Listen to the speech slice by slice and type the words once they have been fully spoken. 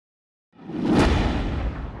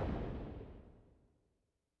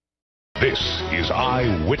This is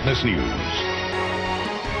Eyewitness News.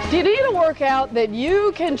 Do you need a workout that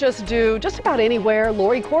you can just do just about anywhere?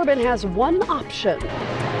 Lori Corbin has one option.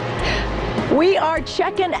 We are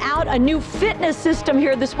checking out a new fitness system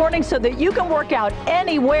here this morning so that you can work out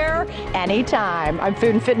anywhere, anytime. I'm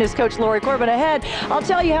food and fitness coach Lori Corbin. Ahead, I'll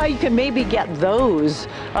tell you how you can maybe get those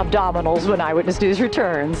abdominals when Eyewitness News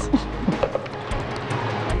returns.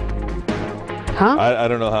 Huh? I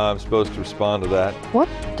don't know how I'm supposed to respond to that. What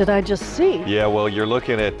did I just see? Yeah, well, you're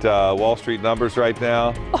looking at Wall Street numbers right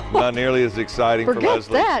now. Not nearly as exciting for Forget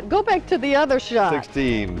Leslie. that. Go back to the other shot.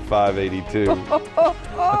 16,582.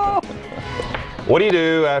 What do you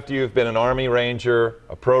do after you've been an Army Ranger,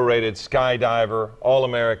 a pro-rated skydiver,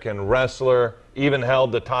 All-American wrestler, even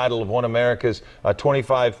held the title of one of America's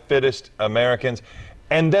 25 fittest Americans,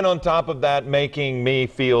 and then on top of that making me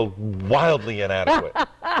feel wildly inadequate?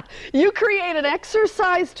 You create an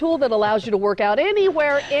exercise tool that allows you to work out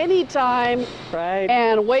anywhere, anytime. Right.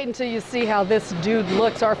 And wait until you see how this dude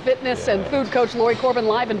looks. Our fitness and food coach Lori Corbin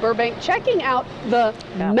live in Burbank, checking out the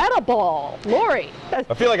Metaball. Lori.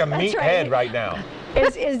 I feel like a meathead right. right now.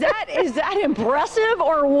 Is that impressive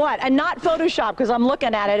or what? And not Photoshop, because I'm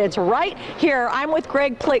looking at it. It's right here. I'm with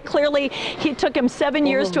Greg Plitt. Clearly, he took him 7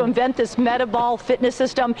 years to invent this Metaball fitness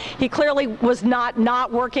system. He clearly was not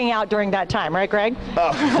working out during that time, right, Greg?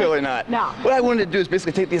 Oh, clearly not. No. What I wanted to do is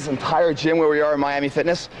basically take this entire gym where we are in Miami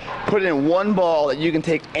Fitness, put it in one ball that you can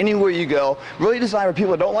take anywhere you go. Really designed for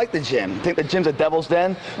people that don't like the gym, think the gym's a devil's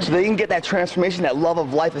den, so they can get that transformation, that love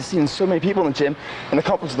of life that's seen in so many people in the gym, in the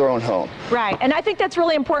comforts of their own home. Right, and I think that's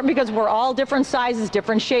really important because we're all different sizes,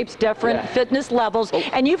 different shapes, different fitness levels,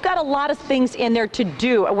 and you've got a lot of things in there to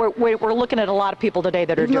do. We're looking at a lot of people today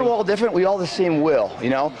that are doing. We're all different. We all have the same will,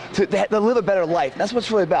 you know, to live a better life. That's what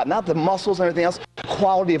it's really about. Not the muscles and everything else.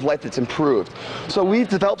 Quality of life that's improved. So we've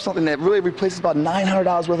developed something that really replaces about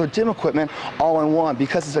 $900 worth of gym equipment all in one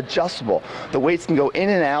because it's adjustable. The weights can go in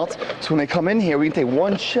and out. So when they come in here, we can take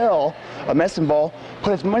one shell, a medicine ball,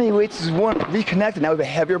 put as many weights as we want, reconnect it. Now we have a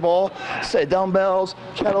heavier ball, set of dumbbells,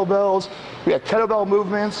 kettlebells. We have kettlebell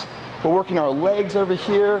movements. We're working our legs over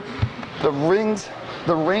here. The rings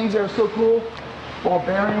are so cool. Ball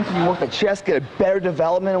bearings, you work the chest, get a better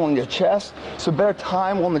development on your chest, so better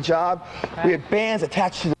time on the job. Okay. We have bands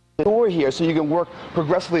attached to the door here so you can work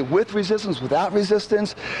progressively with resistance, without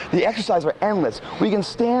resistance. The exercises are endless. We can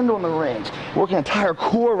stand on the range, work an entire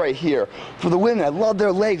core right here. For the women that love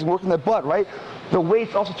their legs, working their butt, right? The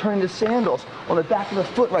weights also turn into sandals on the back of the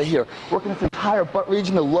foot right here. Working this entire butt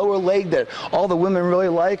region, the lower leg that all the women really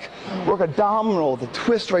like. Work abdominal, the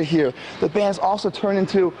twist right here. The bands also turn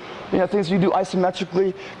into, you know, things you do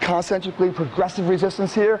isometrically, concentrically, progressive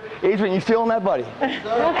resistance here. Adrian, you feeling that, buddy?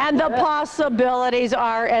 And the possibilities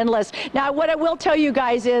are endless. Now, what I will tell you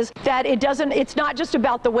guys is that it's not just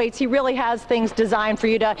about the weights. He really has things designed for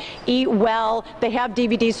you to eat well. They have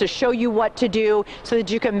DVDs to show you what to do so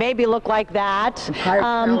that you can maybe look like that.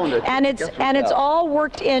 And it's all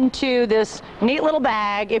worked into this neat little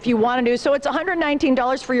bag if you want to do. So it's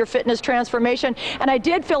 $119 for your fitness transformation. And I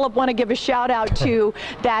did, Philip, want to give a shout out to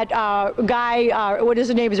that guy, what is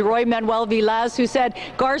his name, is Roy Manuel Villas, who said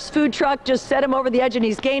Garth's food truck just set him over the edge and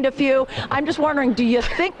he's gained a few. I'm just wondering, do you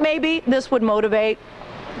think maybe this would motivate?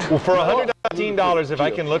 Well, for $119, if I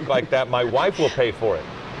can look like that, my wife will pay for it.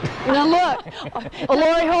 Now look,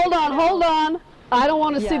 Lori, hold on. I don't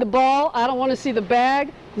want to see the ball. I don't want to see the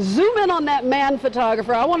bag. Zoom in on that man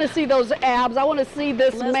photographer. I want to see those abs. I want to see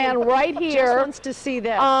this man right here. Just wants to see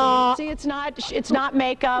this. See, it's not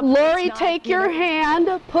makeup. Lori, take your hand,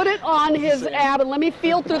 put it on his ab, and let me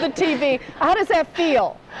feel through the TV. How does that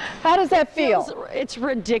feel? How does that feel? It's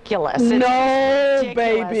ridiculous. No,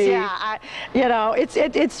 baby. Yeah, you know,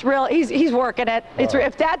 it's real. He's working it.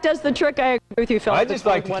 If that does the trick, I agree with you, Phil. I just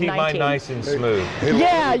like to keep mine nice and smooth.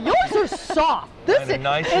 Yeah, yours are soft.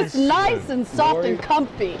 It's nice and soft Lori, and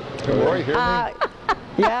comfy. Can Lori hear me?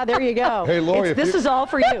 Yeah, there you go. Hey, Lori, This is all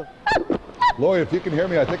for you. Lori, if you can hear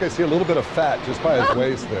me, I think I see a little bit of fat just by his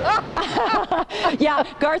waist there. Yeah,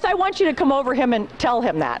 Garth, I want you to come over him and tell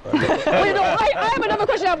him that. Wait, no, I have another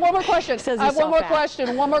question. I have one more question. I have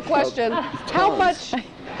one more question.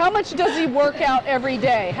 How much does he work out every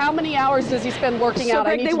day? How many hours does he spend working out?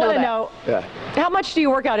 Greg, they want to know. Yeah. How much do you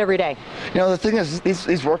work out every day? You know, the thing is, these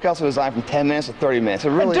workouts are designed from 10 minutes to 30 minutes.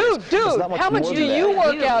 It really Dude, how much do you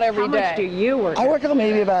work out every day? How much do you work out? I work out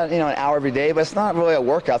maybe about an hour every day, but it's not really a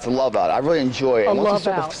workout. It's a love out. I really enjoy it. And once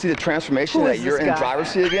you start to see the transformation that you're in the driver's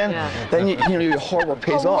seat again, then your hard work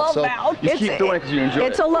pays off. So you keep doing it because you enjoy it.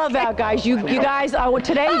 It's a love out, guys. You guys,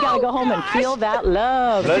 today you got to go home and feel that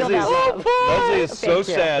love. Leslie is so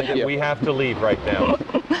sad that we have to leave right now.